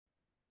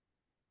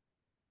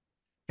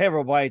Hey,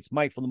 everybody, it's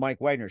Mike from The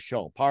Mike Wagner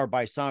Show, powered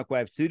by Sonic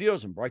Web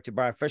Studios and brought to you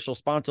by official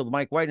sponsor of The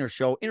Mike Wagner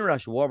Show,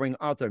 international warring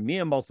author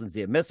Mia Molson's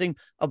The Missing,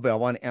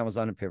 available on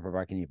Amazon and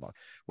paperback and ebook.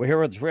 We're here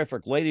with a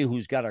terrific lady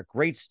who's got a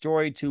great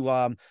story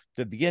to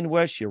begin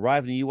with. She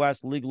arrived in the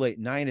U.S. legally at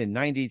 9 in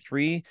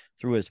 93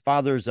 through his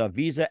father's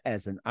visa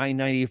as an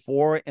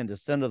I-94 and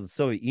descendant of the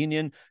Soviet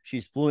Union.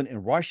 She's fluent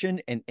in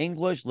Russian and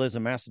English, lives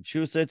in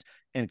Massachusetts,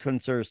 and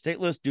considered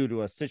stateless due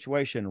to a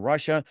situation in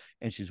Russia.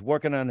 And she's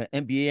working on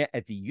an MBA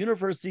at the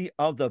University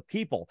of the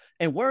People.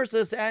 And where is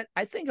this at?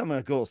 I think I'm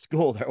going to go to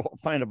school there. We'll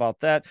find about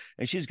that.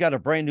 And she's got a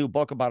brand new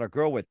book about a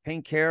girl with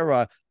pink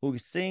hair who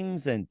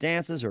sings and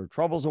dances her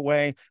troubles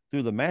away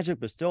through the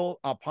magic bestowed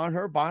upon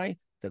her by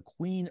the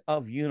Queen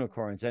of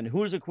Unicorns. And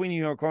who's the Queen of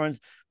Unicorns?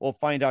 We'll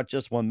find out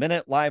just 1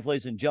 minute. Live,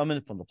 ladies and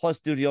gentlemen, from the Plus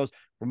Studios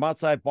from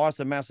outside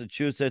Boston,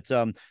 Massachusetts.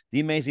 The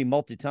amazing,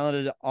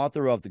 multi-talented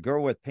author of The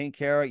Girl with Pink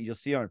Hair. You'll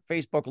see her on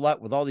Facebook a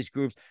lot with all these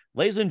groups.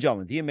 Ladies and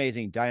gentlemen, the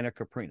amazing Diana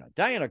Kouprina.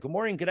 Diana, good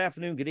morning, good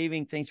afternoon, good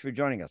evening. Thanks for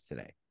joining us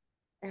today.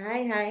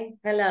 Hi.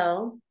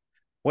 Hello.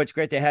 Well, it's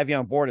great to have you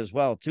on board as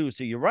well, too.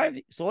 So you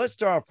arrived. So let's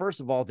start off,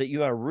 first of all, that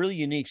you have a really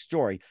unique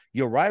story.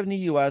 You arrived in the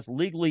U.S.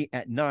 legally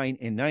at 9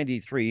 in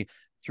 93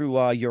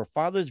 through your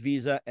father's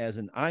visa as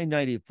an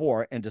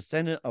I-94 and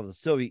descendant of the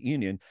Soviet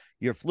Union.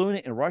 You're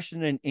fluent in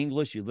Russian and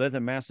English. You lived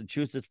in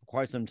Massachusetts for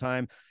quite some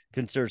time,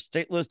 considered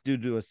stateless due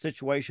to a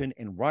situation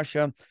in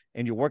Russia,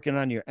 and you're working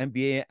on your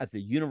MBA at the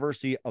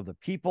University of the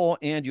People,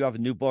 and you have a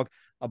new book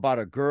about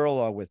a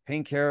girl with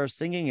pink hair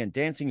singing and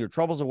dancing your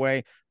troubles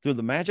away through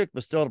the magic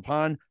bestowed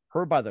upon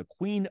her by the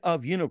Queen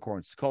of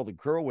Unicorns. It's called The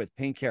Girl with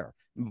Pink Hair.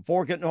 And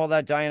before getting all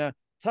that, Diana,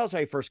 tell us how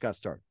you first got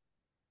started.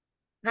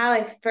 How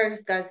I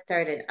first got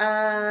started.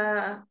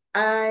 I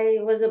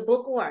was a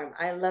bookworm.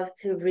 I love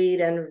to read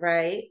and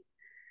write.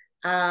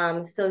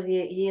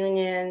 Soviet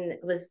Union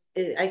was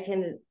I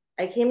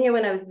came here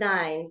when I was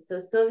 9. So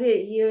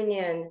Soviet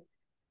Union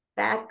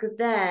back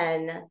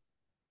then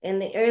in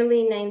the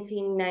early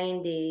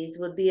 1990s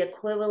would be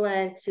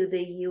equivalent to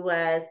the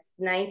US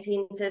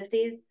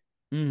 1950s.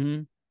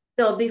 Mm-hmm.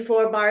 So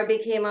before Barbie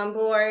came on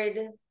board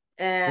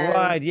and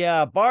Right,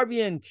 yeah,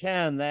 Barbie and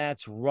Ken.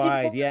 That's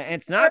right. before Yeah,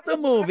 it's not the the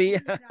movie.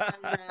 Barbie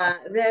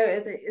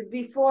genre,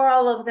 before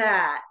all of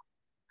that.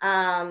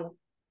 Um,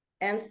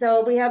 and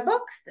so we have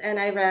books, and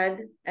I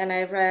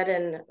read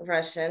in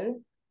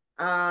Russian,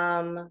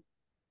 um,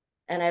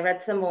 and I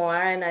read some more,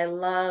 and I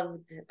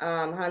loved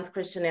Hans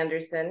Christian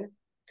Andersen,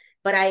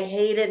 but I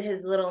hated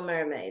his Little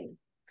Mermaid.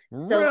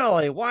 So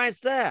Really? Why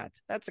is that?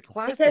 That's a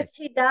because classic.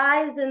 she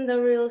dies in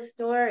the real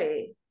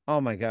story,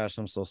 Oh my gosh,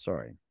 I'm so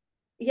sorry.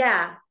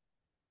 yeah,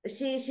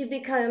 she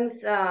becomes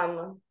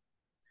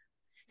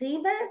sea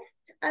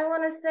mist, I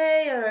want to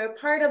say, or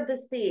part of the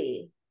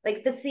sea,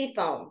 like the sea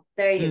foam.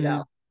 There you Mm-hmm.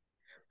 go.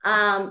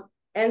 Um,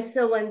 and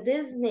so when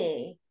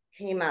Disney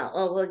came out,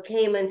 well, it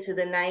came into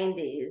the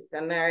 90s,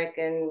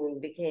 American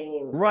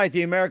became Right,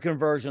 the American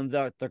version,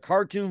 the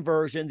cartoon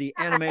version, the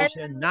and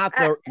animation, then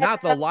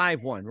not the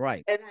live one,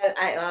 right?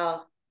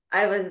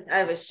 I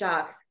was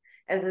shocked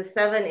as a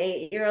 7,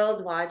 8 year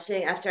old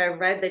watching after I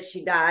read that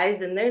she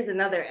dies, and there's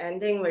another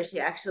ending where she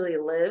actually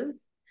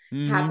lives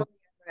Mm-hmm. happily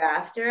ever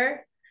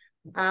after.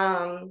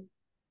 Um,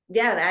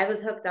 yeah, I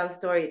was hooked on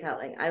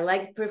storytelling. I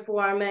liked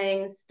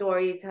performing,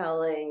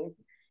 storytelling.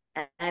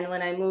 And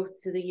when I moved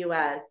to the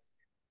US,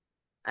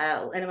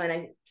 and when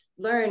I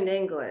learned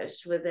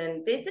English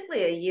within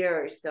basically a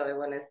year or so, I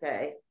want to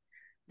say,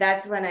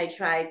 that's when I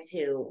tried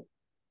to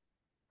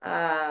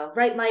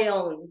write my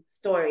own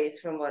stories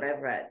from what I've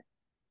read.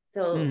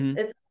 So Mm-hmm.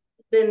 it's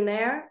been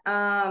there.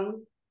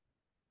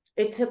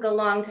 It took a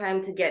long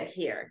time to get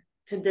here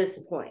to this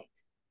point.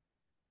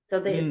 So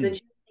the Mm.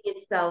 journey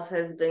itself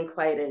has been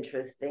quite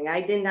interesting.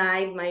 I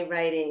denied my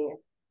writing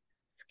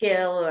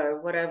skill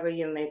or whatever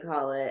you may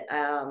call it.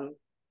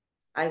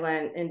 I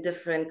went in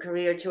different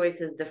career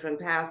choices, different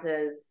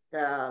paths,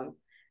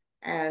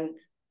 and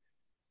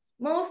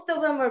most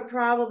of them were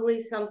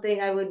probably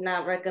something I would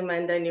not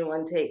recommend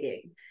anyone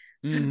taking.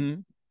 So,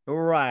 Mm-hmm.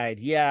 Right.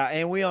 Yeah.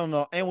 And we all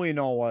know, and we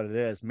know what it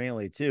is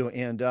mainly too.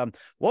 And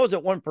what was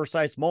it one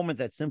precise moment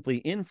that simply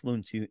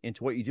influenced you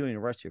into what you're doing the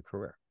rest of your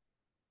career?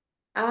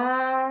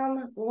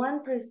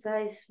 one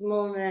precise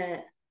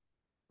moment.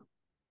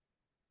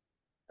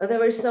 There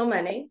were so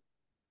many,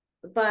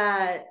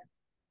 but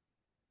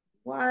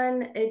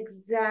one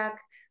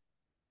exact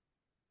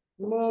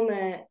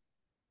moment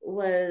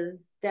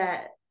was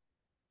that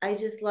I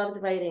just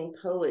loved writing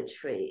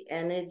poetry,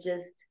 and it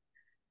just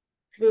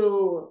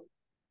through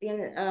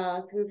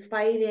through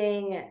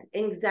fighting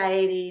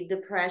anxiety,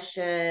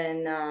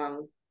 depression,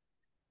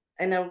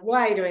 and a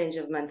wide range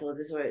of mental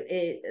disorders.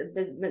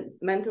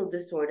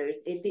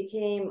 It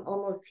became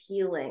almost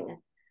healing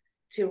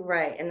to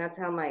write, and that's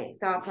how my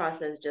thought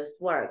process just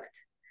worked.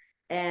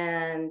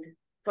 And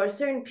for a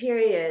certain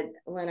period,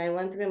 when I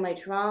went through my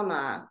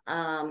trauma,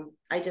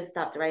 I just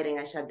stopped writing.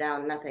 I shut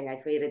down. Nothing. I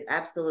created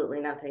absolutely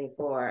nothing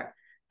for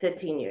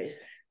 15 years.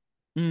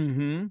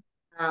 Mm-hmm.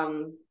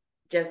 Um,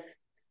 just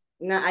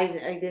no,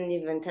 I didn't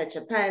even touch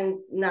a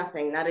pen,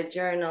 nothing, not a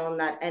journal,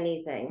 not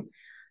anything.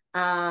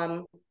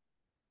 Um,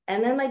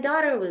 and then my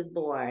daughter was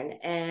born,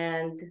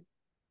 and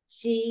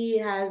she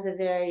has a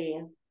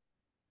very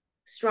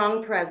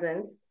strong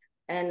presence,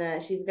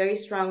 and she's very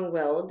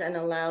strong-willed and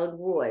a loud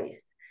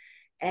voice.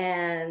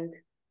 And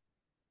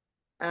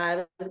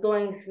I was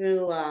going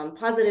through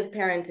positive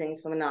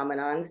parenting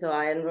phenomenon, so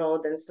I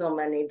enrolled in so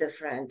many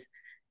different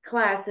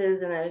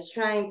classes, and I was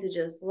trying to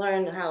just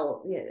learn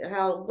how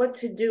what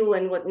to do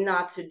and what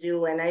not to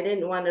do, and I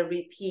didn't want to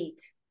repeat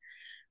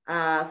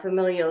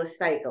familial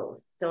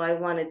cycles, so I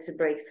wanted to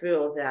break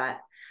through of that.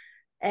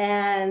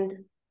 And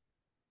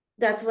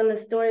that's when the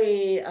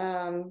story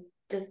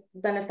just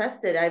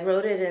manifested. I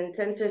wrote it in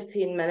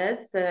 10-15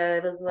 minutes. I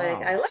was like,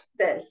 I Wow. like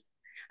this.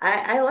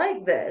 I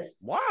like this.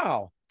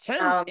 Wow. 10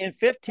 Um, and it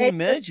 15 was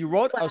minutes. You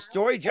wrote a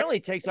story. and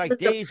Generally takes it like was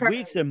the days,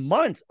 weeks, and purge.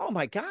 months. Oh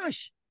my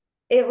gosh.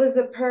 It was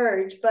a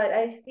purge, but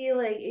I feel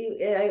like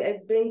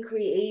I've been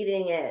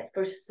creating it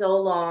for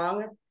so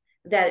long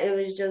that it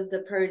was just the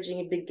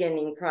purging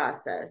beginning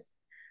process.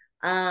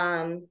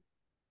 Um,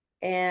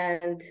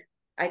 and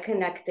I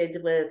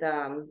connected with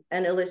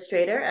an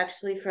illustrator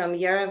actually from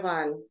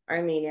Yerevan,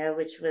 Armenia,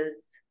 which was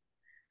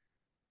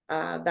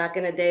back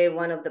in the day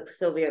one of the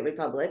Soviet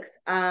republics.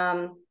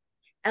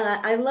 And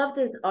I loved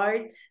his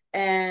art,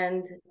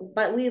 and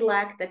but we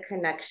lacked the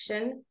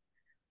connection.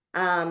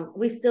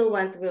 We still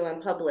went through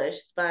and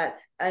published, but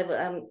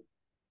I'm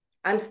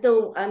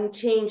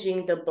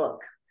changing the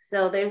book.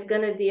 So there's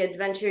going to be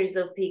Adventures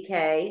of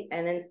PK,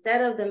 and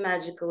instead of the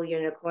magical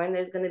unicorn,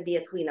 there's going to be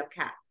a queen of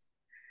cats.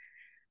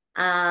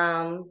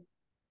 Um,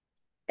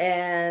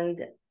 and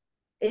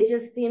it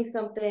just seems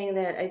something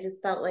that I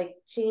just felt like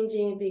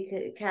changing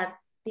because cats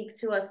speak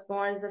to us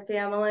more as a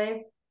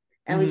family,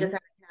 and we Mm-hmm. just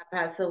had a cat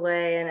pass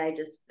away, and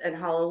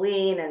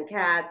Halloween and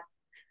cats,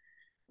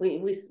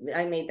 we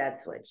I made that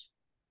switch.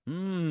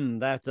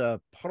 That's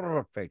a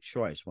perfect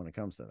choice when it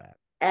comes to that.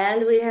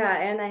 And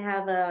I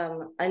have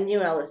a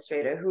new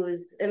illustrator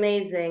who's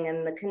amazing,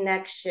 and the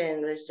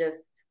connection was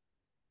just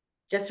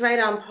right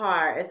on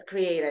par as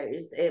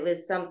creators. It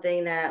was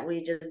something that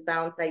we just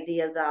bounce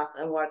ideas off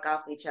and work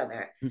off each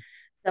other. So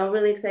I'm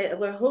really excited.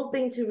 We're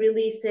hoping to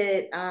release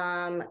it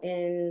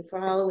in for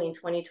Halloween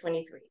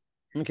 2023.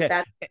 Okay.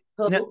 That's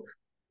Now, hope.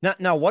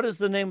 now, what is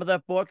the name of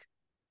that book?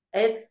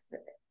 It's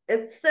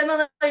it's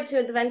similar to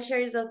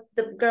Adventures of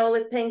the Girl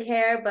with Pink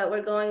Hair, but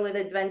we're going with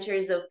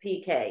Adventures of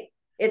PK.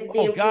 It's the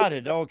Oh, improved. got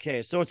it.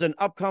 Okay. So it's an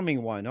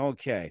upcoming one.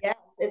 Okay. Yes,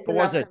 it's So an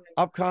was it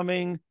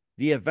upcoming. upcoming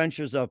The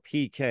Adventures of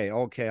PK?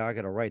 Okay, I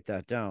got to write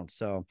that down.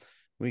 So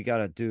we got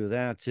to do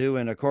that too.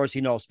 And of course,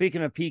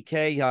 speaking of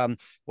PK,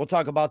 we'll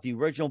talk about the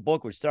original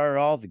book, which started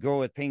off The Girl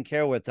with Pink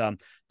Hair with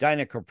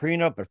Diana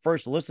Kouprina. But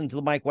first, listen to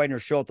the Mike Wagner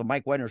Show at the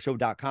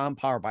MikeWagnerShow.com,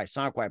 powered by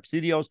SonicWeb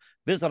Studios.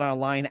 Visit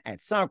online at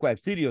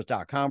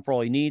SonicWebStudios.com for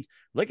all your needs.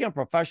 Looking at a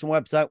professional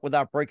website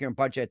without breaking your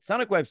budget,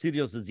 Sonic Web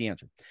Studios is the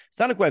answer.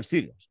 Sonic Web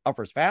Studios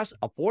offers fast,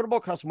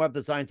 affordable custom web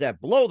designs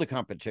that blow the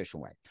competition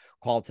away.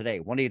 Call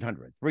today,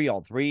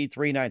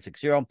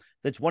 1-800-303-3960.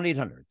 That's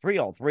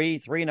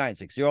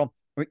 1-800-303-3960.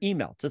 Or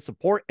email to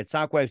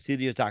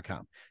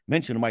support@sonicwebstudios.com.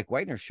 Mention the Mike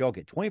Wagner Show.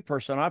 Get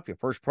 20% off your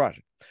first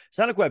project.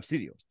 Sonic Web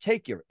Studios.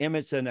 Take your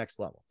image to the next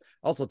level.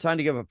 Also, time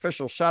to give an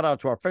official shout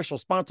out to our official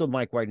sponsor of the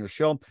Mike Wagner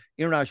Show,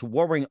 international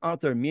warring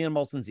author Mia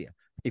Molson-Zia.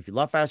 If you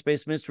love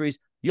fast-paced mysteries,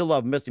 you'll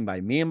love Missing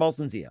by Mia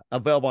Molson-Zia,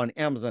 available on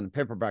Amazon in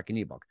paperback and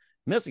ebook.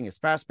 Missing is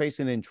fast-paced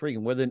and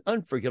intriguing with an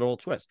unforgettable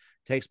twist.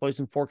 Takes place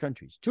in 4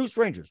 countries, 2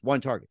 strangers,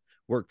 1 target,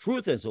 where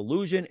truth is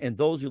illusion and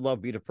those you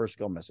love be the first to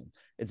go missing.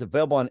 It's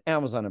available on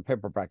Amazon in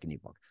paperback and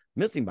ebook.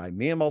 Missing by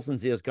Mia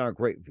Molson-Zia has got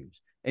great reviews.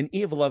 And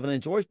Eve 11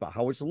 enjoys by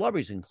Howard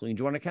celebrities, including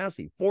Joanna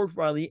Cassidy, Ford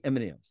Riley, and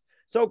M&M's.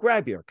 So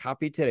grab your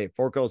copy today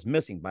before it goes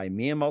missing by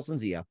Mia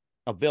Molson-Zia,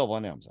 available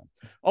on Amazon.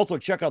 Also,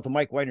 check out the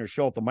Mike Wagner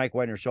Show at the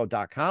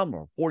MikeWagnerShow.com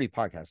or 40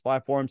 podcast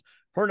platforms.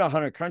 Heard in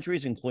 100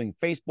 countries, including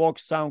Facebook,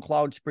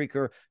 SoundCloud,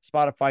 Spreaker,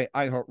 Spotify,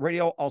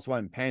 iHeartRadio, also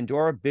on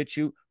Pandora,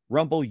 BitChute,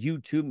 Rumble,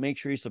 YouTube. Make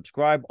sure you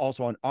subscribe.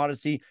 Also on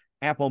Odyssey,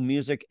 Apple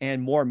Music,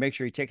 and more. Make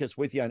sure you take us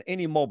with you on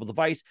any mobile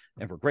device.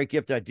 And for great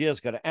gift ideas,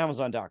 go to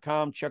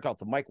Amazon.com. Check out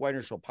the Mike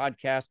Wagner Show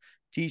podcast,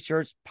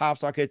 t-shirts, pop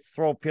sockets,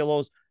 throw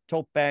pillows,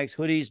 tote bags,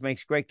 hoodies,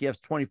 makes great gifts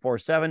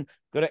 24/7.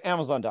 Go to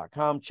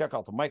Amazon.com. Check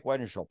out the Mike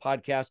Wagner Show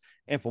podcast.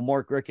 And for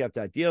more great gift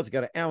ideas,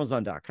 go to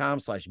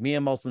Amazon.com/Mia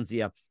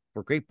Molson-Zia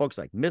for great books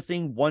like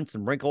Missing, Once,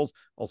 and Wrinkles.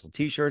 Also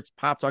t-shirts,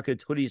 pop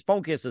sockets, hoodies,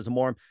 phone cases, and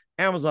more.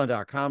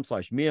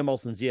 Amazon.com/Mia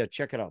Molson-Zia.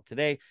 Check it out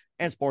today.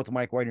 And support the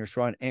Mike Wagner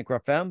Show on Anchor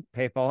FM,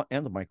 PayPal,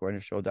 and the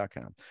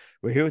MikeWagnerShow.com.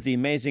 We're here with the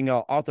amazing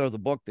author of the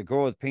book, The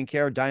Girl with Pink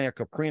Hair, Diana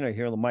Kouprina,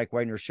 here on the Mike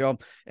Wagner Show.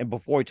 And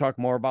before we talk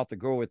more about The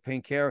Girl with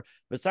Pink Hair,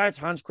 besides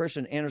Hans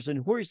Christian Andersen,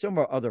 who are some of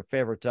our other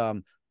favorite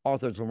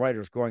authors and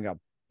writers growing up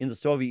in the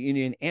Soviet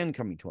Union and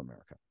coming to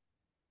America?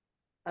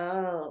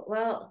 Oh,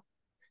 well,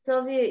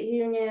 Soviet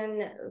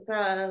Union,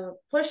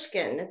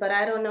 Pushkin, but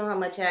I don't know how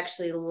much I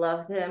actually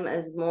loved him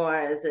as more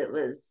as it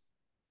was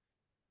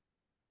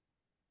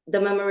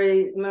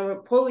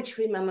the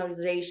poetry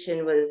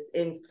memorization was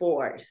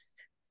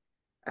enforced,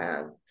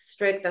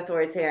 strict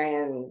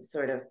authoritarian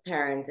sort of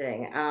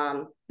parenting.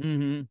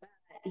 Mm-hmm.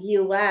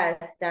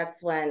 US,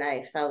 that's when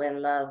I fell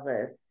in love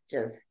with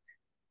just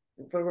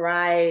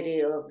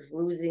variety of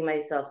losing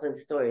myself in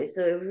stories.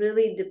 So it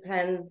really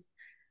depends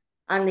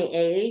on the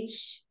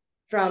age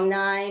from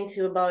 9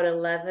 to about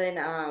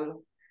 11.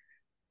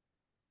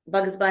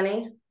 Bugs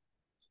Bunny.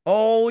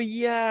 Oh,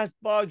 yes,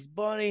 Bugs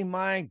Bunny.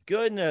 My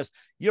goodness.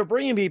 You're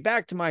bringing me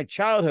back to my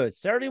childhood.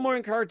 Saturday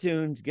morning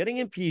cartoons, getting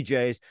in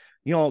PJs,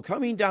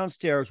 coming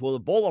downstairs with a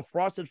bowl of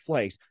Frosted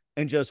Flakes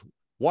and just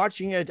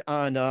watching it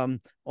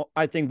on,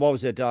 I think, what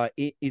was it?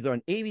 Either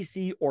on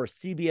ABC or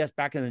CBS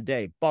back in the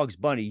day. Bugs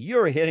Bunny.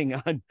 You're hitting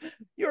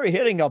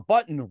a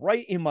button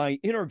right in my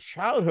inner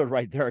childhood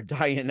right there,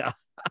 Diana.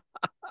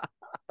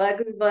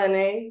 Bugs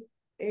Bunny.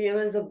 He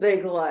was a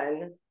big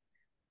one.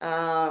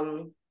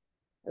 Um,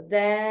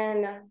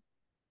 then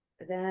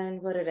then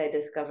what did I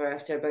discover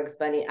after Bugs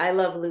Bunny? I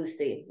love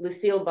Lucy,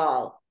 Lucille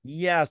Ball.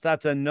 Yes,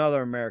 that's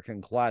another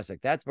American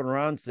classic. That's been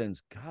around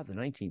since, God, the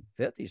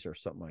 1950s or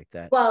something like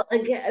that. Well,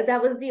 again,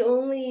 that was the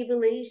only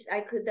relation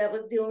I could, that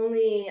was the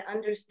only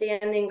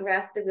understanding,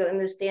 grasping the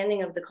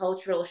understanding of the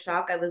cultural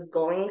shock I was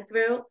going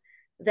through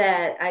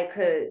that I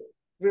could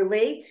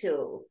relate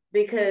to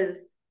because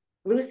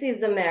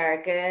Lucy's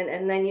American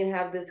and then you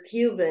have this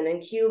Cuban,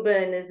 and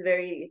Cuban is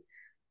very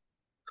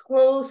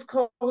close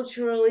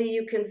culturally,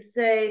 you can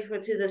say, for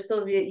to the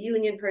Soviet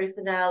Union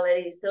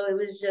personality. So it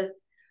was just,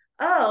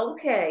 oh,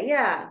 okay,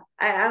 yeah,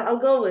 I'll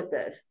go with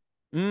this.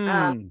 Um,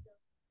 Mm.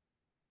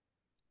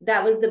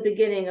 that was the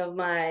beginning of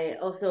my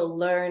also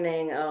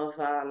learning of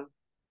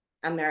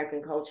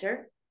American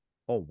culture.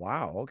 Oh,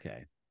 wow.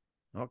 Okay.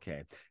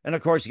 Okay. And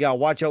of course, you got to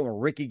watch out when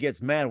Ricky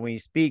gets mad when he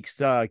speaks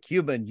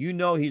Cuban. You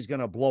know he's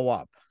going to blow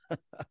up.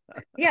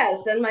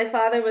 Yes, and my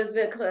father was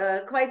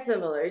quite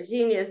similar,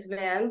 genius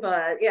man,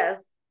 but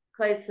yes,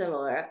 quite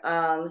similar.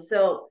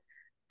 So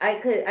I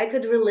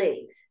could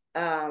relate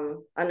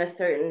on a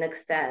certain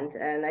extent,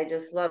 and I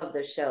just love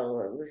the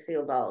show.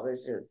 Lucille Ball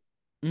was just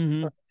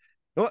Mm-hmm.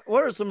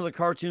 What are some of the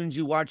cartoons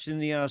you watched in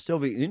the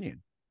Soviet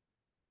Union?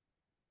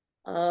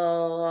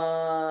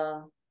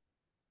 oh,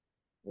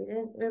 we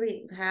didn't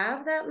really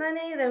have that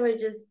many. There were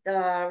just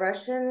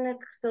Russian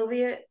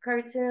Soviet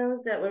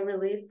cartoons that were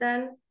released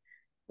then.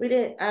 We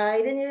didn't. I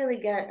didn't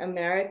really get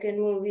American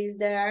movies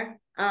there.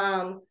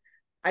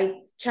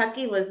 I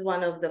Chucky was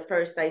one of the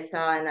first I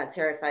saw, and that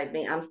terrified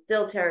me. I'm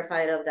still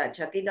terrified of that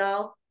Chucky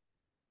doll.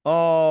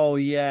 Oh,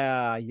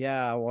 yeah.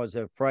 Yeah. Was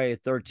it Friday the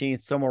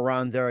 13th? Somewhere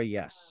around there.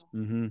 Yes.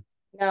 Mm-hmm.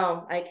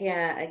 No, I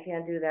can't. I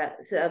can't do that.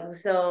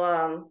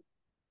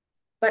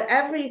 But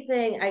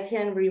everything I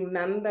can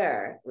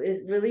remember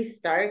is really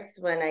starts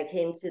when I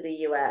came to the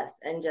U.S.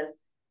 and just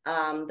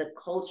the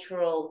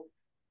cultural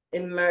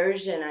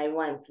immersion I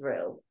went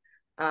through,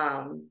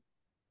 um,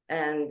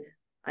 and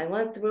I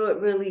went through it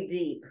really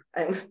deep.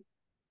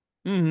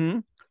 Mm-hmm.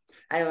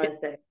 I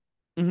must say.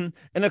 Mm-hmm.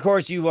 And of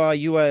course, you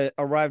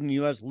arrived in the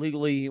U.S.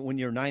 legally when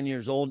you're 9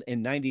 years old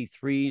in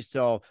 '93.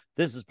 So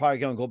this is probably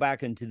going to go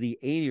back into the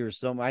 '80s or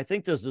something. I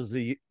think this is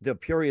the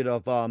period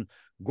of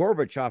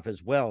Gorbachev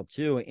as well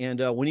too. And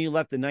when you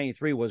left in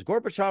 '93, was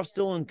Gorbachev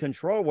still in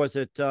control? Was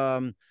it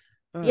uh,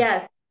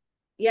 Yes.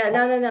 Yeah, oh,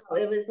 no, no, no.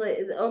 It was like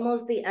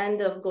almost the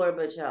end of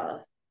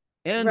Gorbachev.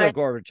 end of Right,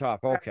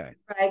 Gorbachev? Okay.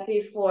 right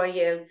before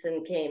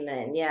Yeltsin came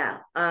in. Yeah.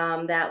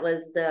 That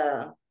was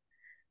the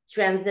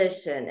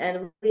transition.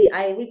 And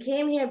we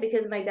came here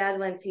because my dad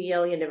went to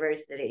Yale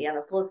University on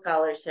a full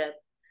scholarship.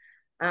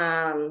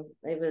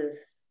 It was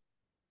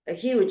a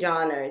huge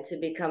honor to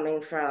be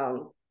coming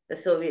from the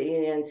Soviet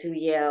Union to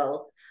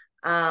Yale.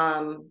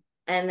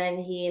 And then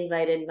he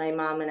invited my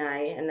mom and I,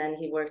 and then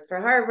he worked for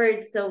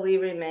Harvard. So we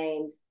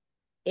remained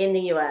in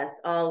the US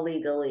all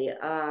legally.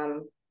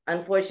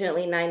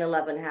 Unfortunately,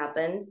 9/11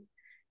 happened.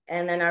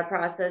 And then our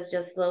process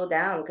just slowed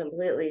down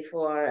completely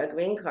for a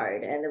green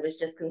card. And it was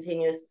just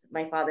continuous,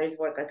 my father's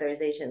work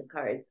authorizations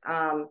cards.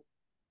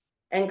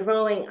 And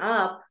growing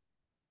up,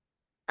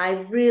 I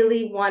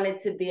really wanted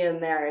to be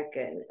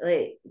American,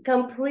 like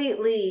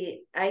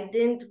completely. I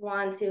didn't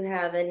want to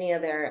have any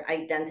other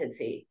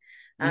identity.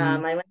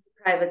 Mm-hmm. I went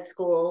to private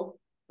school,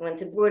 went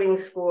to boarding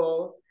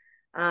school,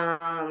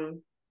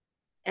 um,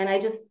 and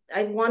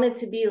I wanted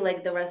to be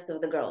like the rest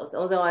of the girls,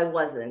 although I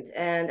wasn't.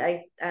 And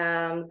I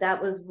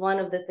that was one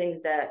of the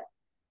things that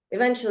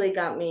eventually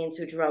got me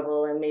into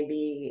trouble, and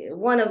maybe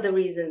one of the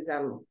reasons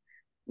I'm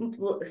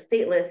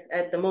stateless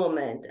at the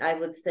moment, I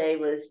would say,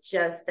 was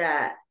just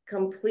that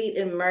complete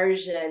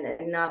immersion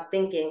and not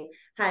thinking,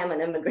 hi, I'm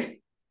an immigrant.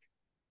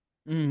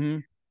 Mm-hmm.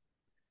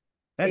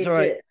 That's all It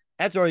right. just,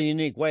 That's our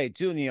unique way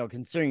too.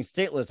 Considering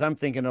stateless, I'm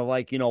thinking of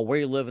like, where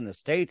you live in the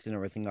States and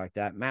everything like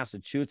that,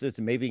 Massachusetts,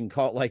 and maybe you can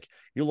call it like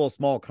your little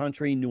small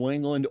country, New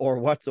England or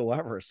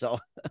whatsoever. So,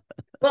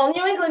 well,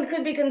 New England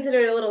could be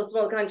considered a little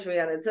small country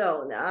on its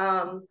own.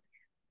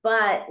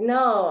 But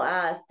no,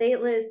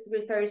 stateless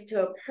refers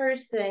to a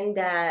person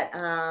that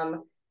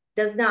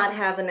does not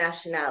have a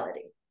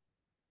nationality.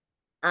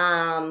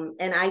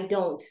 And I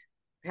don't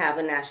have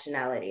a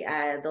nationality.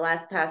 The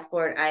last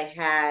passport I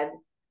had,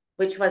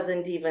 which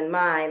wasn't even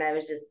mine, I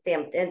was just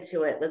stamped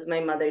into it, was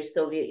my mother's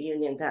Soviet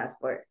Union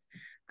passport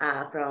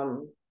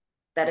from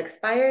that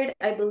expired,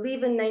 I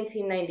believe, in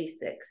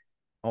 1996.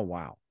 Oh,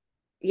 wow.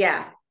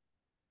 Yeah.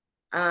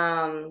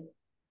 Um,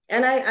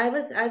 and I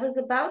was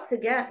about to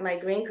get my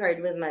green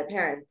card with my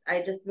parents.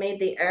 I just made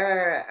the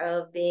error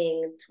of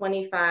being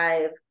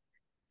 25,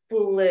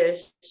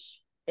 foolish,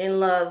 in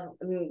love,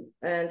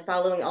 and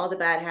following all the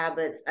bad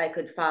habits I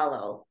could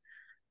follow.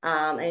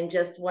 And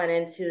just went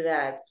into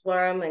that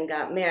swarm and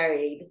got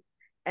married.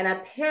 And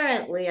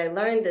apparently, I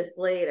learned this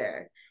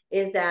later,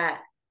 is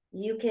that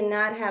you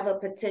cannot have a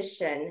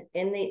petition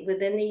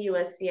within the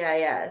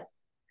USCIS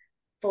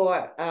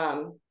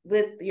for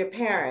with your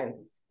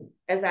parents,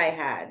 as I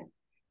had.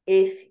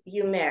 If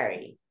you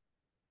marry,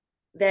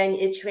 then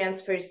it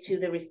transfers to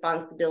the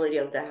responsibility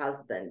of the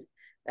husband.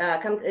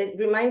 It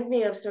reminds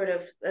me of sort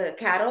of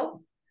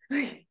cattle.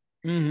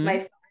 Mm-hmm.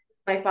 my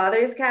my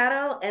father's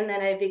cattle, and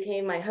then I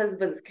became my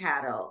husband's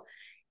cattle.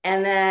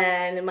 And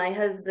then my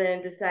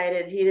husband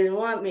decided he didn't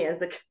want me as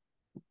the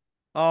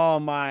Oh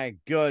my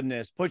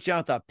goodness. Put you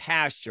out the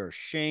pasture.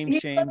 Shame, he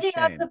shame, put me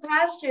out shame. to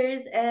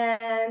pastures,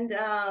 and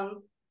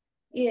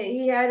yeah,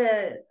 he had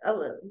a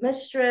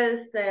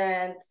mistress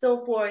and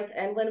so forth.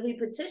 And when we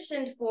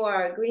petitioned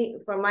for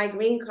my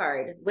green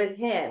card with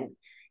him,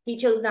 he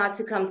chose not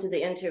to come to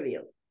the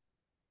interview.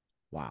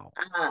 Wow.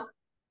 Uh,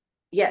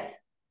 Yes.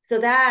 So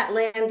that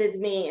landed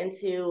me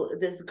into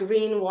this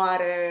green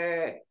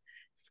water,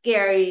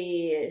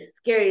 scary,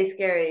 scary,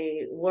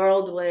 scary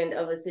whirlwind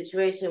of a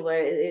situation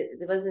where it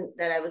wasn't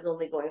that I was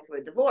only going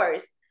through a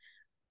divorce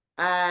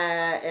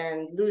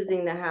and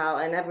losing the house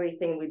and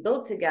everything we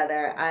built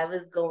together. I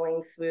was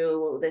going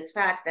through this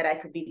fact that I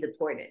could be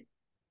deported.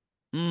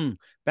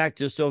 Back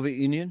to the Soviet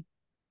Union.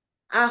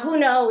 Who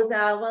knows?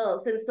 Well,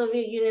 since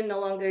Soviet Union no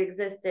longer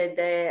existed,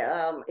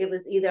 it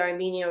was either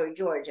Armenia or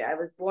Georgia. I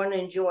was born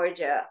in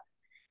Georgia,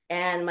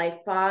 and my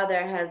father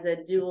has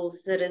a dual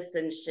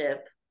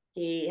citizenship.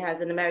 He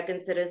has an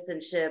American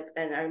citizenship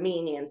and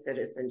Armenian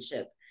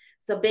citizenship.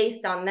 So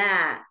based on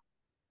that,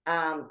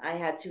 I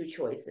had two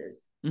choices.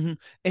 Mm-hmm.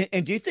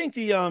 And do you think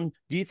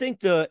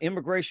the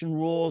immigration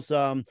rules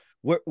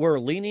were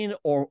lenient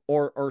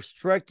or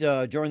strict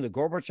during the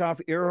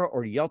Gorbachev era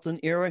or the Yeltsin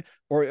era,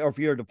 or if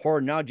you're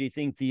deported now, do you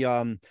think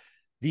the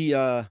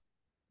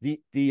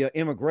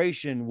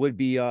immigration would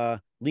be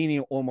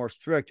lenient or more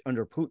strict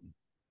under Putin?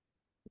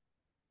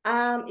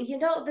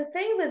 The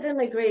thing with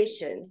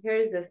immigration,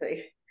 here's the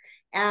thing.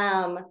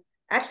 Um,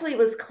 Actually, it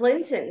was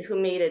Clinton who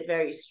made it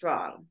very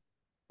strong.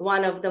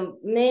 One of the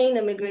main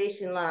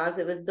immigration laws,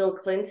 it was Bill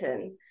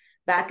Clinton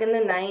back in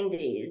the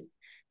 90s.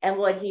 And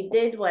what he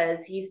did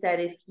was he said,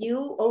 if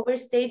you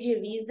overstayed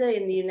your visa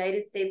in the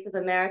United States of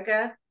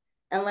America,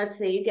 and let's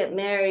say you get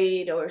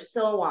married or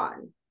so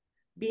on,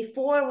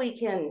 before we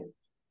can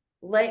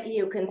let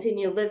you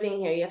continue living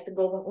here, you have to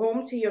go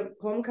home to your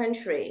home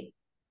country,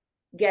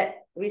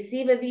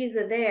 receive a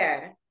visa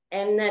there,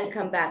 and then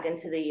come back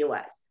into the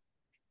US.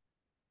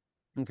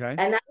 Okay.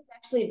 And that was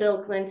actually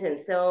Bill Clinton.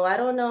 So I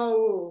don't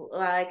know.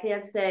 I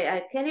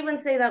can't even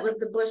say that was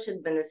the Bush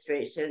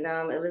administration.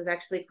 It was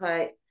actually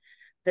quite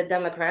the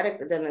Democratic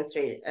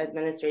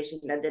administration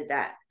that did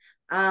that.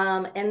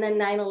 And then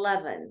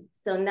 9/11.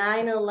 So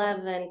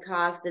 9/11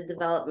 caused the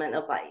development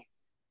of ICE.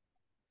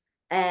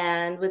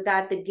 And with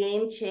that, the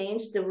game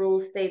changed. The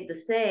rules stayed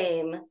the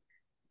same.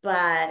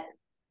 But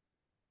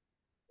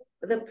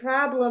the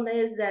problem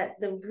is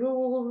that the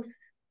rules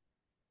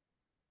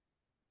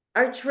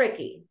are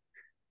tricky.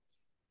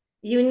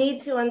 You need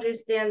to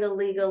understand the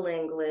legal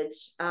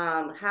language,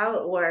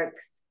 how it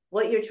works,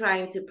 what you're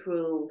trying to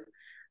prove.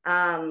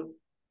 Um,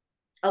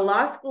 a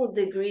law school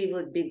degree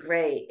would be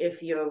great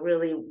if you're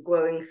really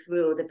going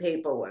through the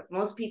paperwork.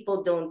 Most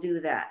people don't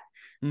do that.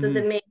 So Mm-hmm.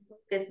 the main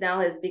focus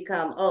now has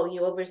become, oh,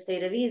 you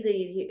overstayed a visa,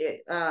 you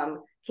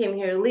came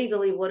here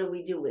illegally, what do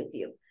we do with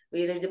you?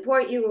 We either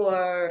deport you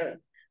or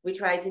we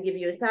try to give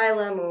you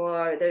asylum,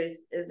 or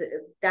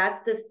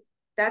that's the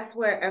that's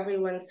where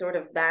everyone's sort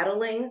of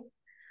battling,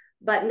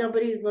 but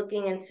nobody's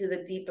looking into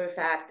the deeper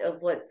fact of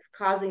what's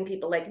causing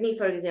people like me,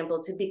 for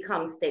example, to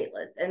become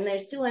stateless. And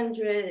there's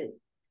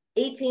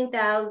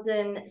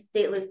 218,000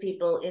 stateless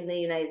people in the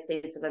United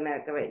States of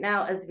America right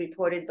now, as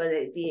reported by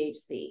the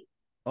DHC.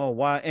 Oh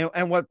wow.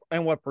 And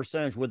what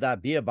percentage would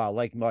that be about?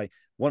 Like 1%,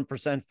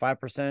 5%,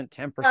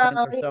 10%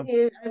 Well, or so?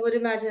 I would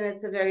imagine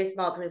it's a very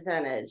small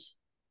percentage.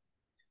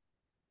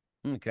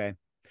 Okay.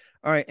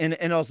 All right,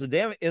 and also,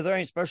 damn, are there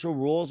any special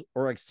rules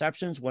or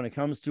exceptions when it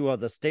comes to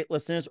the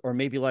statelessness or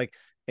maybe like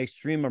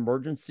extreme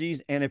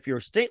emergencies? And if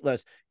you're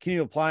stateless, can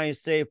you apply,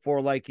 say,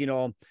 for like be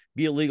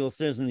a legal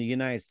citizen in the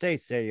United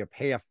States? Say you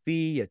pay a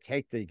fee, you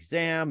take the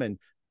exam, and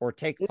or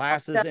take No,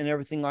 classes and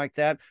everything like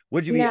that.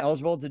 Would you be no,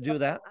 eligible to do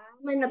that?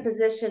 I'm in a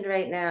position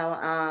right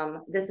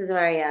now. This is where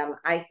I am.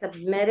 I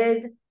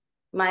submitted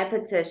my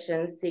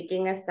petition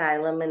seeking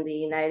asylum in the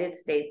United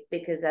States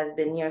because I've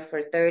been here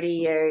for 30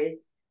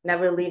 years,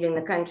 never leaving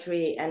the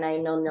country, and I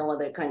know no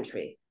other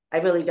country. I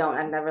really don't.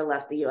 I've never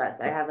left the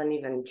US. I haven't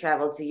even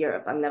traveled to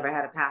Europe. I've never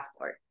had a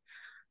passport.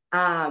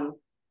 Um,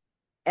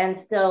 and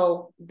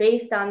so,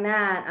 based on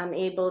that, I'm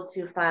able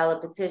to file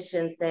a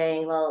petition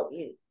saying, well,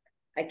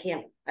 I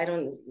can't, I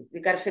don't,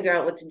 you got to figure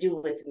out what to do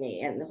with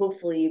me. And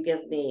hopefully you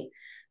give me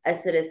a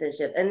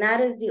citizenship. And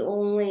that is the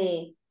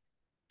only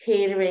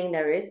catering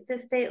there is to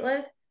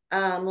stateless.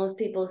 Most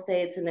people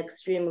say it's an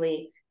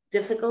extremely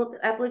difficult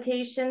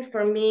application.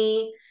 For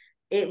me,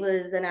 it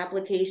was an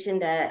application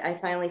that I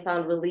finally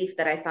found relief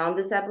that I found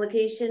this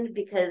application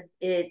because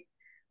it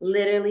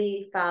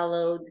literally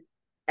followed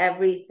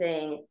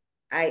everything.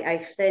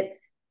 I fit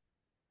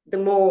the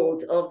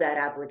mold of that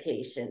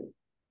application.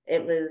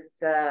 It was,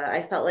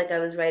 I felt like I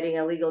was writing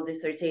a legal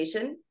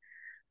dissertation.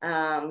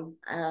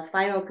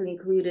 Final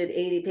concluded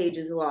 80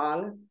 pages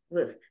long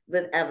with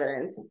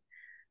evidence.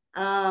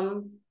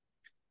 Um,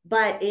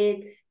 but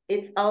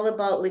it's all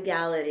about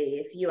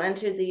legality. If you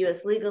entered the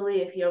U.S.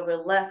 legally, if you ever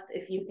left,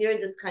 if you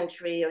feared this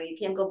country or you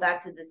can't go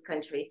back to this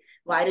country,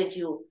 why did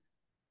you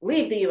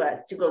leave the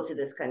U.S. to go to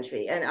this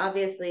country? And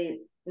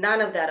obviously,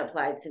 none of that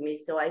applied to me,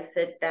 so I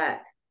fit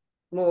that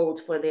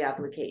mold for the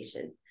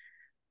application.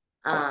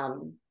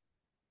 Um,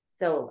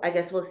 so I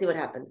guess we'll see what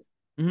happens.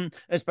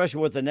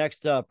 Especially with the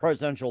next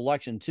presidential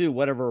election, too,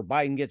 whatever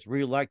Biden gets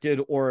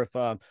reelected or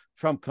if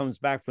Trump comes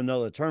back for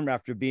another term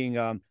after being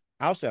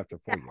ousted after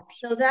 4 years.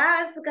 So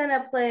that's going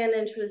to play an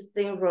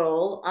interesting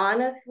role.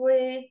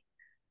 Honestly,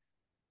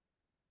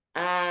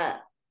 uh,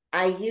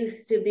 I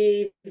used to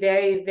be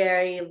very,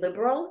 very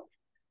liberal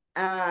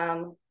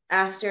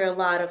after a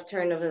lot of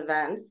turn of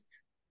events.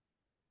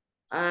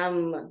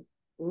 I'm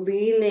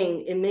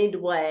leaning in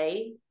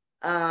midway.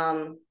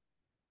 Um,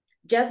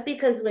 just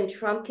because when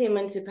Trump came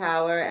into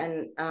power,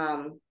 and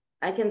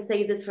I can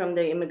say this from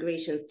the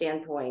immigration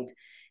standpoint,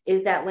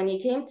 is that when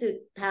he came to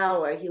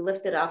power, he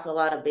lifted off a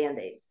lot of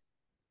band-aids.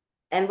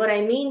 And what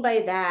I mean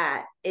by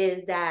that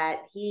is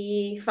that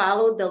he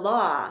followed the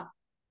law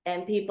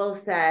and people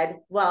said,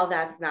 well,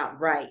 that's not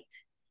right.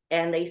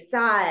 And they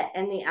saw it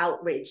and the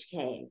outrage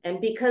came. And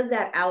because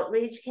that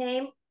outrage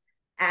came,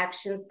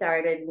 action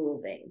started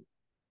moving.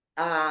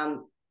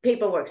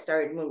 Paperwork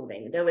started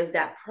moving. There was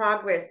that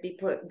progress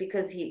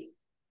because he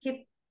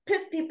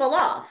pissed people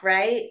off,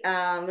 right?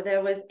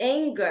 There was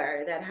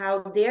anger that how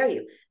dare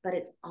you, but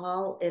it's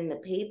all in the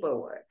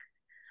paperwork.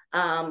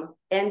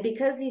 And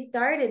because he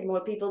started,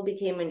 more people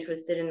became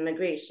interested in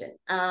immigration.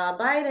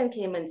 Biden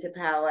came into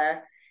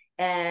power,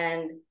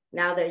 and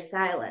now there's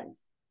silence.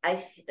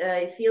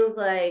 It feels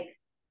like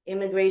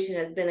immigration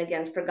has been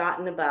again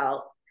forgotten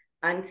about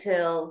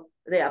until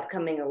the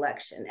upcoming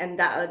election, and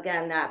that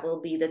again, that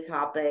will be the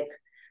topic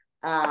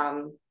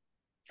um,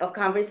 of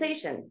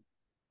conversation.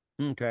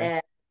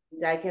 Okay.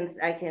 And I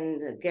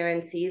can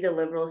guarantee the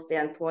liberal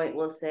standpoint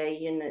will say,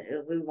 you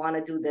know, we want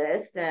to do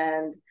this,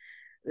 and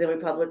the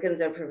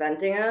Republicans are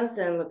preventing us,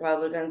 and the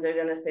Republicans are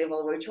going to say,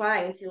 well, we're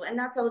trying to. And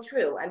that's all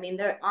true. I mean,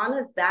 their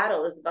honest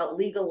battle is about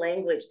legal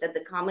language that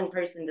the common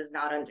person does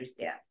not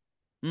understand.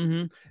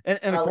 And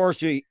of Well, course,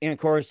 keep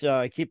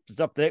us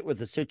up to date with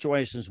the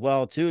situation as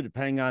well, too,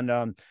 depending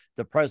on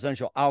the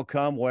presidential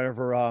outcome,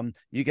 whatever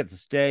you get to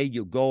stay,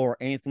 you go, or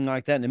anything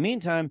like that. In the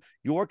meantime,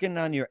 you're working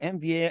on your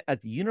MBA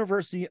at the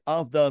University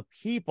of the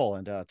People,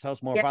 and tell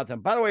us more yeah, about them.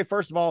 By the way,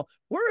 first of all,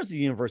 where is the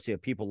University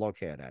of People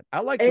located at?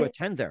 I like to it's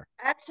attend there.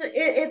 actually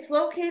it's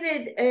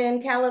located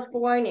in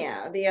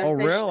California, Oh,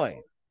 really?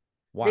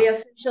 the Wow.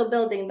 official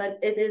building, but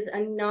it is a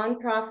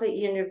nonprofit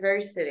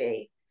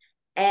university,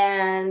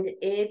 and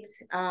it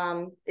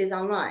is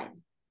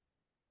online.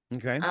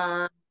 Okay.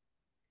 Um,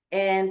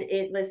 and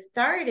it was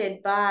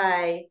started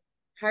by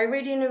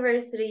Harvard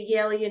University,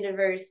 Yale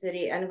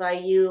University,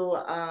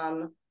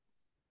 NYU,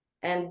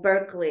 and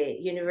Berkeley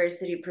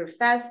University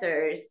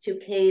professors to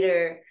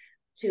cater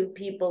to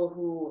people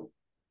who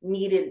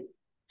needed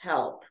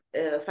help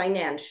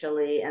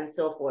financially and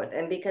so forth.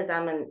 And because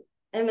I'm an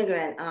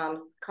immigrant,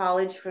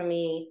 college for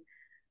me,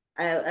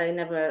 I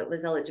never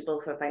was eligible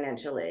for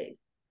financial aid.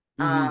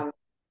 Mm-hmm. Um,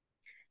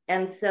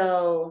 and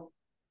so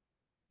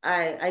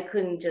I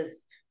couldn't just,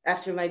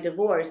 after my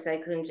divorce, I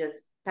couldn't just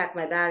pack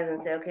my bags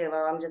and say, okay,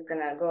 well, I'm just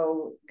gonna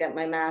go get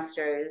my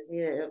master's,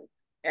 you know,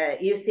 at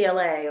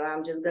UCLA, or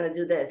I'm just gonna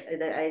do this.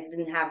 I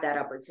didn't have that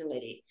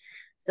opportunity.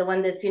 So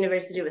when this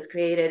university was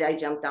created, I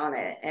jumped on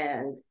it,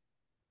 and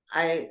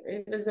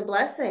it was a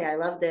blessing. I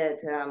loved it.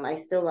 I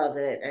still love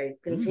it. I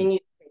Mm-hmm. continue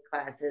to take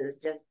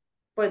classes just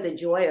for the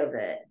joy of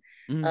it,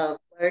 Mm-hmm. of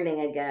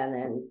learning again,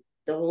 and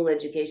the whole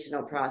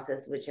educational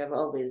process, which I've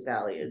always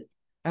valued.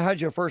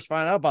 How'd you first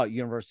find out about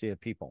University of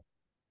People?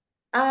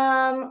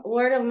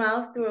 Word of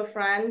mouth through a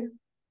friend.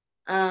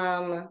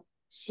 Um,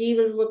 she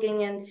was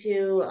looking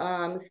into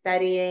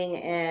studying,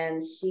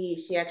 and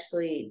she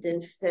actually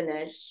didn't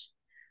finish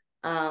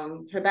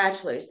her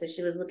bachelor's, so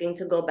she was looking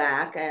to go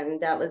back,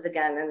 and that was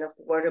again an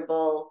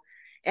affordable,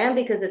 and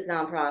because it's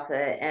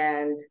nonprofit,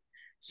 and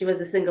she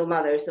was a single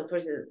mother, so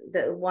first is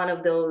one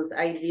of those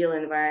ideal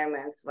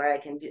environments where I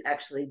can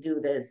actually do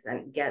this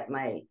and get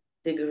my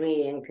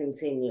degree and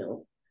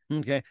continue.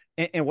 Okay.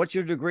 And what's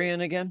your degree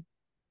in again?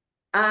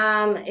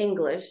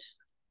 English.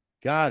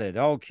 Got it.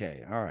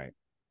 Okay. All right.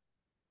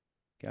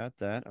 Got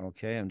that.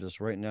 Okay. I'm just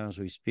writing down as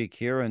we speak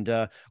here. And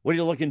what are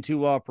you looking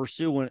to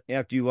pursue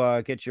after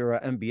you get your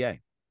MBA?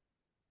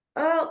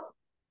 Well,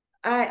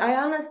 I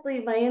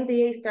honestly, my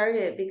MBA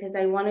started because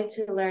I wanted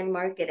to learn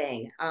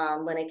marketing.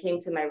 When it came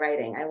to my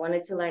writing, I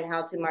wanted to learn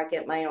how to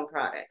market my own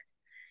product.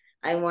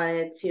 I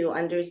wanted to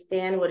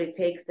understand what it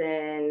takes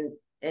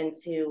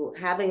into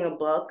having a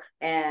book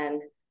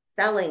and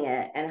selling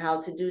it and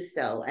how to do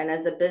so. And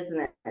as a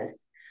business,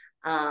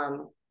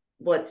 um,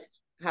 what's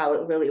how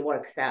it really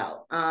works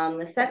out.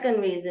 The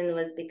second reason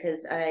was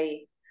because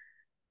I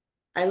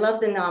love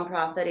the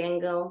nonprofit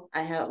angle.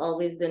 I have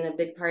always been a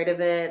big part of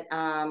it.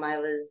 I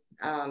was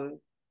on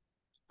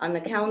the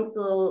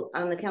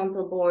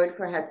council board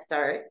for Head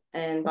Start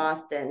in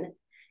Boston,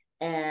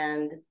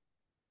 and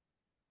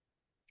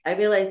I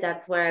realized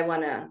that's where I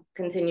want to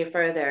continue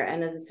further.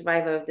 And as a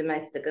survivor of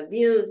domestic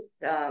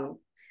abuse,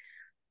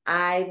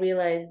 I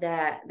realized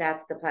that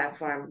that's the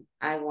platform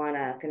I want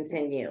to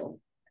continue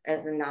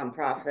as a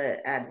nonprofit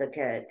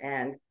advocate.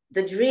 And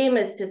the dream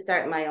is to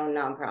start my own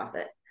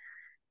nonprofit.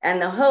 And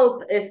the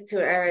hope is to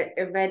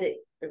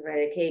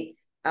eradicate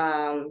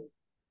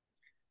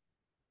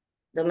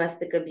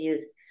domestic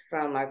abuse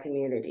from our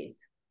communities.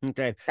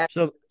 Okay. That's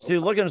So you're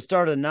looking to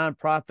start a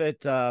nonprofit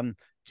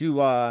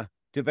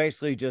to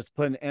basically just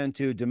put an end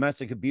to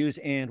domestic abuse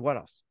and what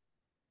else?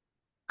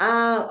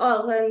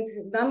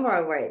 and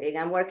memoir writing.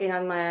 I'm working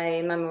on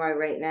my memoir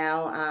right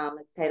now.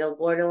 It's titled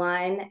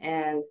Borderline,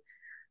 and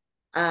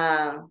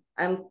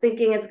I'm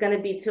thinking it's going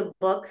to be two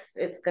books.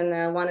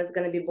 One is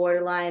going to be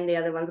Borderline, the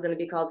other one's going to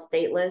be called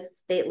Stateless.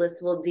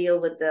 Stateless will deal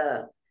with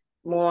the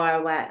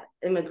more what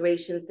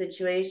immigration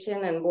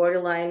situation, and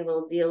Borderline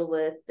will deal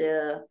with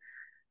the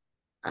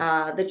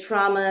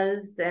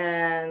traumas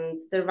and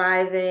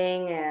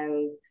surviving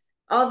and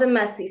all the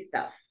messy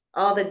stuff,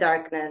 all the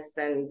darkness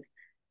and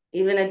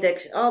even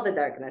addiction, all the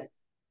darkness.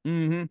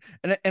 Mm-hmm.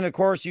 And of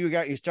course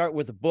you start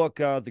with the book,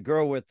 The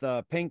Girl with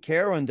Pink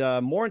Hair, and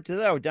more into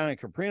that with Diana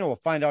Kouprina. We'll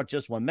find out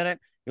just 1 minute.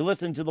 You're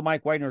listening to the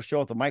Mike Wagner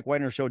Show at the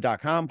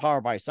MikeWagnerShow.com,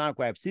 powered by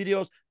SoundCloud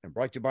Studios, and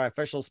brought to you by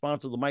official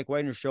sponsor of the Mike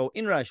Wagner Show,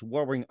 international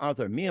award-winning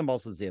author Mia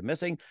Molson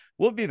Missing.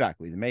 We'll be back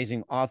with the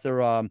amazing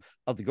author of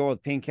The Girl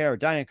with Pink Hair,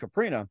 Diana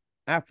Kouprina,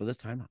 after this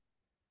time out.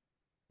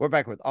 We're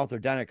back with author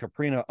Diana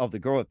Kouprina of The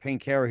Girl with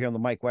Pink Hair here on the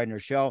Mike Wagner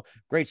Show.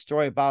 Great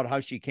story about how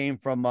she came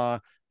from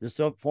the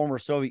former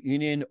Soviet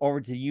Union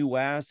over to the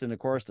U.S. and, of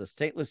course, the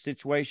stateless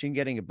situation,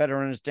 getting a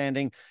better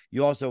understanding.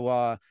 You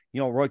also,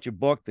 wrote your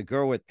book, The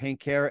Girl with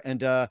Pink Hair.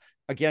 And,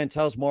 again,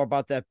 tell us more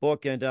about that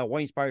book and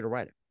what inspired you to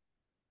write it.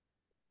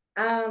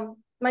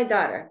 My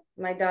daughter.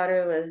 My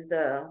daughter was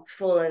the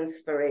full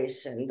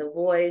inspiration, the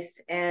voice.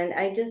 And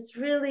I just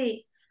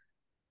really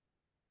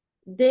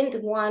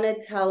didn't want to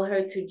tell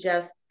her to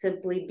just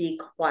simply be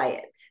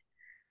quiet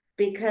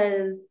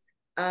because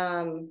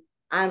I'm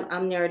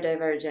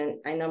neurodivergent.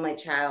 I know my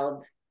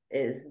child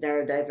is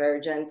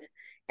neurodivergent,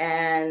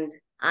 and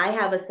I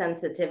have a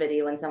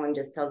sensitivity when someone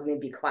just tells me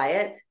be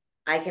quiet.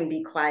 I can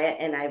be quiet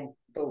and I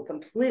will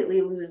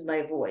completely lose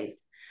my voice.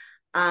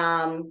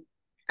 I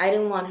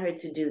didn't want her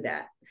to do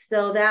that,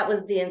 so that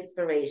was the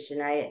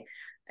inspiration.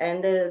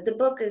 And the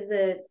book is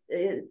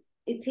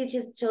it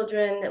teaches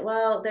children that,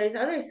 well, there's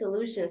other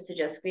solutions to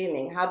just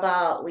screaming. How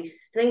about we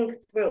sing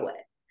through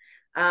it?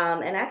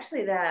 And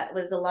actually, that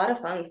was a lot of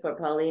fun for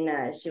Paulina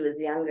as she was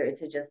younger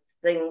to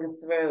just sing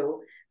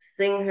through,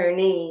 sing her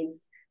needs,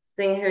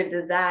 sing her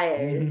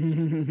desires.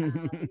 Because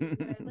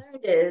what I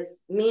learned is,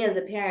 me as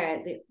a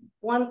parent, the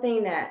one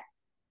thing that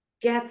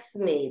gets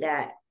me,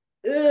 that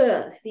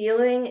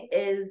feeling,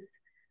 is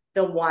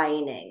the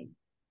whining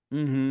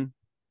Mm-hmm.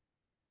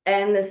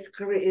 and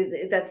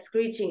that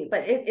screeching.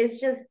 But it's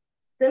just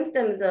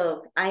symptoms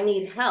of I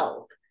need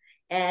help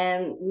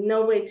and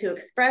no way to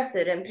express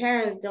it. And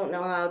parents don't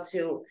know how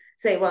to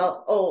say,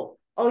 well,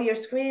 oh, you're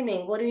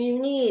screaming. What do you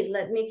need?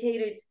 Let me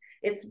cater.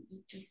 It's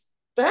just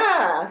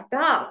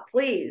stop,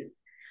 please.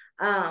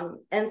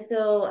 And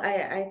so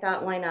I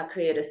thought, why not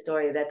create a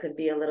story that could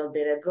be a little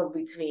bit of go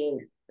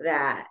between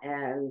that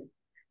and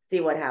see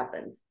what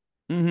happens.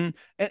 Mm-hmm.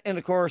 And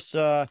of course,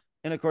 the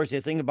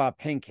thing about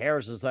pink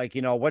hairs is like,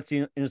 what's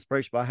the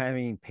inspiration about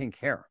having pink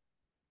hair?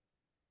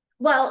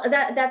 Well,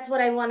 that's what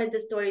I wanted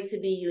the story to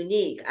be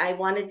unique. I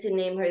wanted to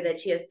name her that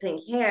she has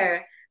pink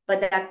hair,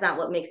 but that's not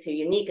what makes her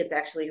unique. It's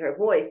actually her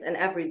voice, and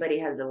everybody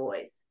has a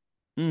voice.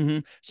 Mm-hmm.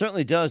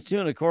 Certainly does too.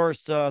 And of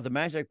course, the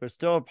magic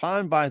bestowed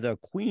upon by the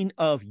Queen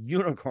of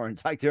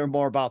Unicorns. I'd like to hear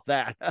more about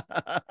that.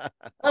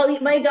 Well,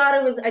 my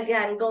daughter was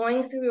again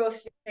going through a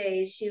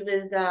phase. She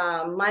was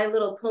My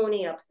Little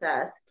Pony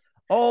obsessed.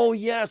 Oh,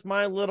 yes,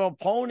 My Little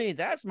Pony.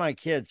 That's my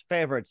kid's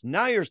favorites.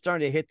 Now you're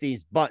starting to hit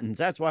these buttons.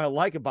 That's what I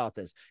like about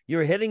this.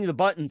 You're hitting the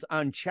buttons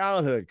on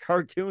childhood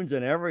cartoons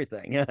and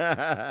everything.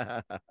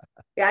 Yeah,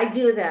 I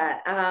do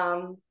that.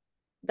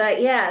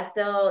 But yeah,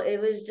 so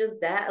it was just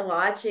that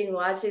watching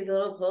the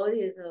little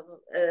ponies.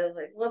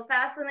 Like, what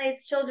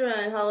fascinates children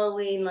on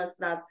Halloween? Let's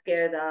not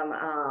scare them.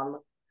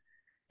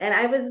 And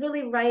I was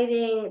really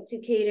writing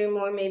to cater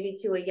more maybe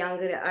to a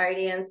younger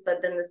audience,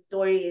 but then the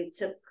story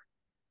took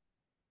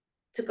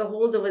a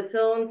hold of its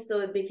own, so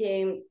it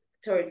became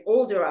towards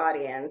older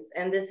audience.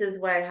 And this is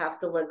where I have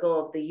to let go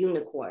of the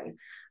unicorn.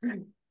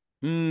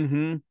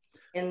 Mm-hmm.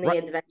 in the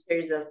Right.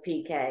 adventures of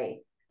PK.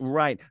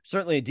 Right,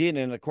 certainly indeed,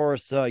 and of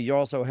course, you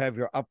also have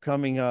your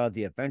upcoming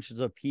 "The Adventures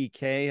of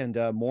PK"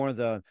 and more of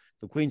the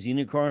Queen's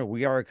Unicorn.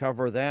 We already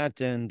cover that,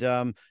 and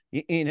and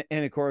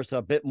of course,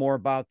 a bit more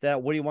about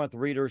that. What do you want the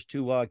readers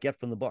to get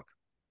from the book?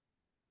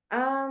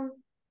 Um,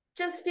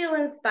 just feel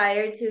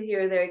inspired to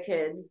hear their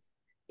kids,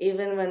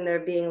 even when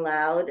they're being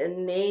loud.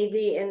 And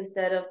maybe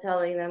instead of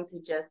telling them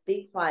to just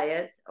be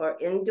quiet or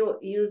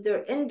use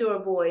their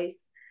indoor voice,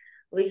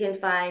 we can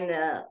find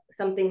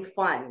something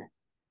fun.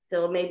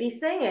 So maybe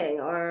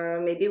singing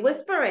or maybe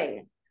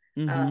whispering.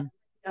 Uh, Mm-hmm.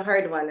 a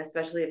hard one,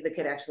 especially if the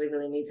kid actually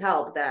really needs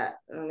help. That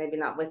maybe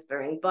not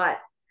whispering, but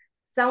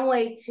some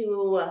way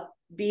to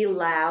be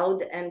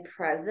loud and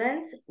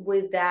present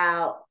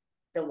without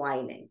the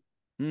whining.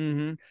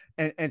 Mm-hmm.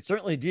 And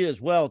certainly did as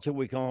well, too.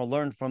 We can all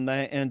learn from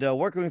that. And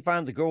where can we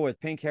find the girl with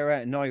pink hair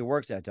at and all your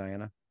works at,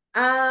 Diana?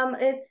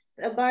 It's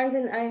a Barnes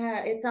and I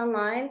have it's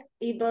online,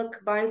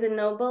 ebook Barnes and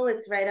Noble.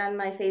 It's right on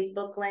my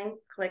Facebook link.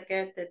 Click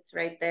it. It's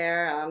right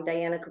there.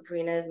 Diana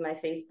Kouprina is my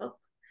Facebook.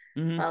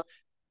 Mm-hmm. Well,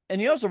 And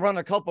you also run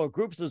a couple of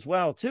groups as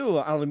well, too.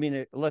 I don't mean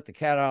to let the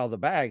cat out of the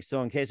bag.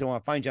 So in case I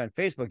want to find you on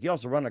Facebook, you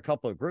also run a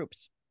couple of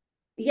groups.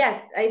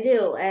 yes, I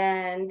do,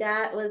 and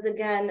that was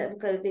again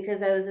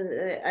because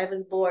I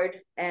was bored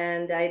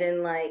and I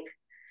didn't like.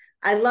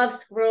 I love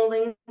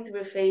scrolling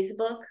through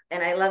Facebook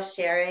and I love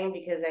sharing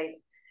because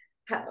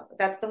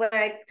that's the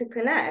way to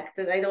connect.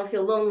 I don't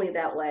feel lonely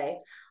that way.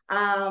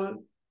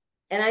 Um,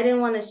 and I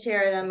didn't want to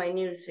share it on my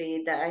news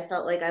feed that I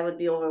felt like I would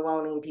be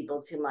overwhelming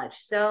people too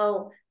much.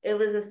 So it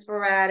was a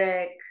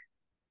sporadic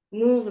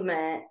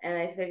movement, and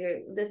I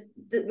figured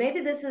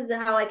maybe this is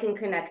how I can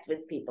connect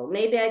with people.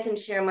 Maybe I can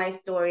share my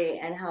story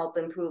and help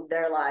improve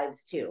their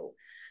lives too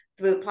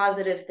through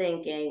positive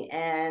thinking.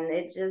 And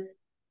it just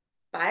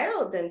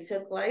spiraled and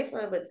took life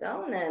of its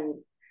own. And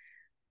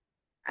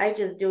I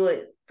just do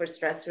it for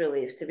stress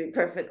relief, to be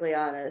perfectly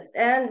honest.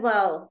 And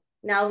well,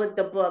 now with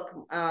the book,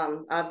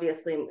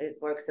 obviously it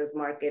works as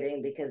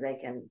marketing because I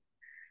can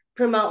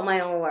promote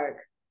my own work.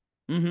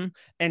 Mm-hmm.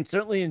 And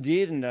certainly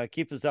indeed, and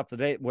keep us up to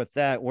date with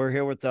that. We're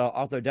here with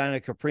author Diana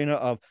Kouprina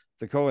of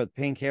The Girl with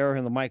Pink Hair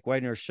and the Mike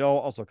Wagner Show.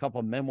 Also, a couple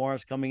of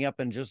memoirs coming up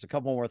and just a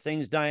couple more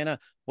things, Diana.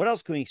 What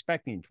else can we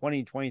expect in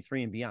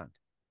 2023 and beyond?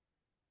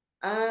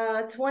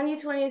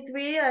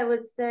 2023, I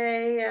would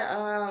say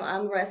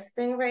I'm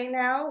resting right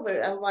now,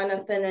 but I want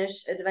to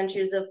finish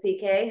Adventures of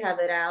PK, have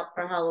it out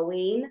for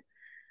Halloween.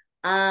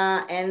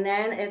 And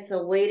then it's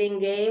a waiting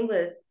game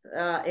with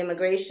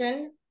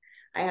immigration.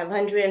 I have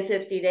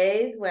 150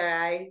 days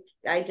where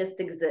I just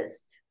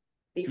exist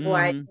before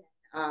I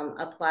Mm-hmm.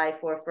 apply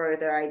for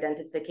further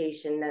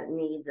identification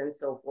needs and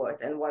so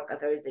forth, and work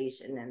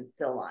authorization and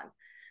so on.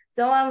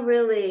 So I'm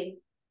really,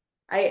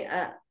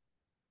 I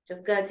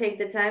just gonna take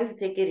the time to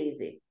take it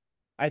easy.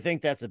 I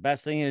think that's the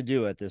best thing to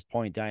do at this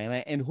point,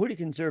 Diana. And who do you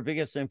consider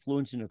biggest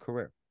influence in your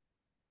career?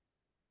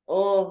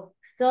 Oh,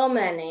 so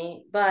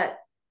many, but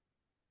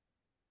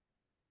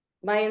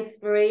my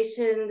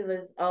inspiration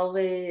was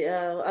always,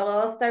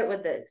 I'll start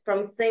with this.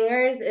 From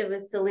singers, it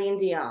was Celine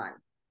Dion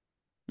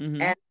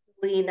Mm-hmm. and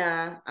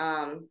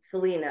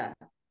Selena,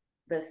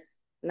 this,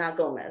 not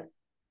Gomez.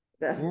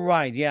 The,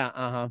 Right. Yeah.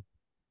 Uh-huh.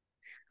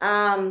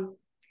 um,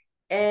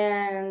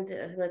 and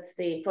let's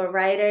see, for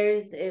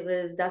writers, it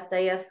was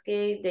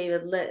Dostoevsky,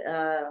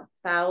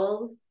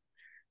 Fowles,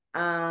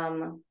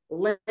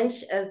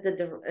 Lynch as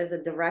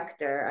a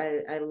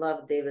director. I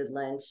love David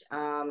Lynch.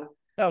 That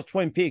was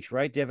Twin Peaks,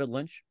 right? David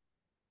Lynch.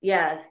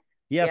 Yes,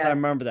 Yes, I yes,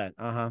 remember that.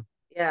 Uh-huh.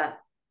 yeah.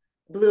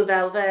 Blue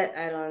Velvet.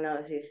 I don't know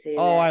if you've seen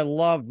Oh, it. I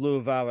love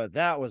Blue Velvet.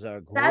 That was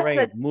a That's a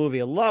great movie.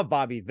 I love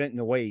Bobby Vinton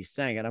the way he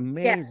sang it. yeah,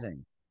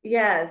 Amazing.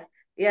 yes,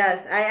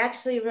 yes. I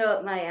actually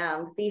wrote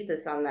my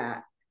thesis on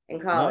that in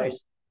college.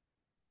 Nice.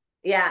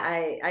 Yeah,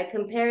 I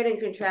compared and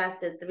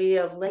contrasted three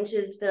of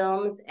Lynch's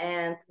films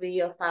and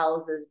three of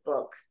Fowles's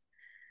books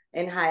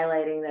in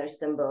highlighting their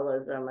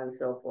symbolism and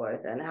so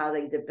forth and how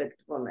they depict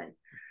women.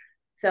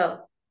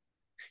 So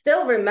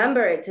still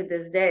remember it to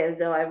this day as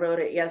though I wrote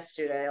it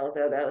yesterday,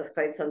 although that was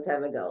quite some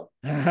time ago.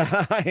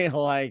 I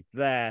like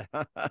that.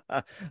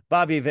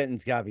 Bobby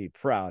Vinton's got to be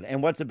proud.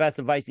 And what's the best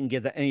advice you can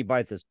give to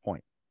anybody at this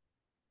point?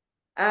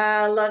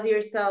 Love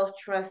yourself,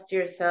 trust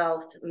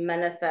yourself,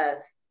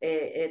 manifest.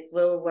 It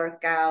will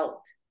work out.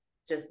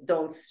 Just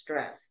don't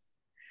stress.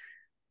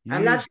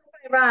 I'm not You, sure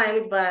if I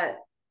rhymed, but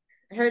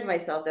I heard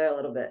myself there a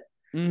little bit.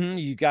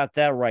 you got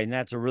that right. And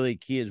that's a really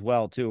key as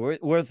well, too. We're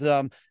with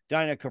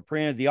Diana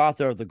Kouprina, the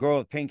author of The Girl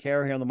with Pink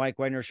Hair here on the Mike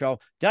Wagner Show.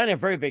 Diana, a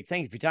very big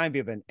thank you for your time.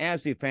 You've been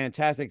absolutely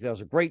fantastic. That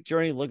was a great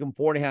journey. Looking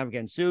forward to having you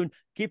again soon.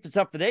 Keep us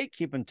up to date.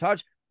 Keep in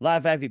touch.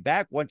 Live have you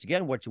back. Once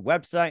again, what's your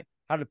website?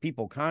 How do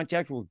people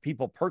contact? Will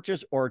people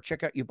purchase or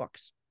check out your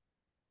books?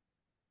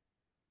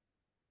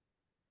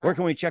 Where Uh,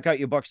 can we check out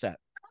your books at?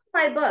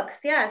 my books,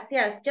 yes,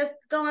 yes. Just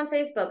go on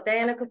Facebook,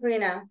 Diana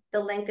Kouprina. The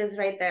link is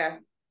right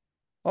there.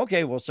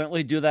 Okay, we'll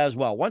certainly do that as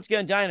well. Once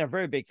again, Diana, a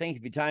very big thank you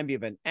for your time.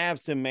 You've been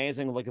absolutely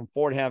amazing. Looking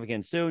forward to having you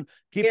again soon.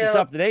 Keep us You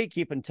up to date.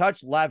 Keep in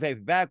touch. Live have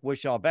you back.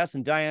 Wish you all the best.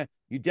 And Diana,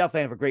 you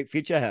definitely have a great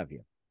future ahead of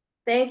you.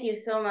 Thank you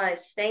so much.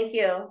 Thank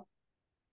you.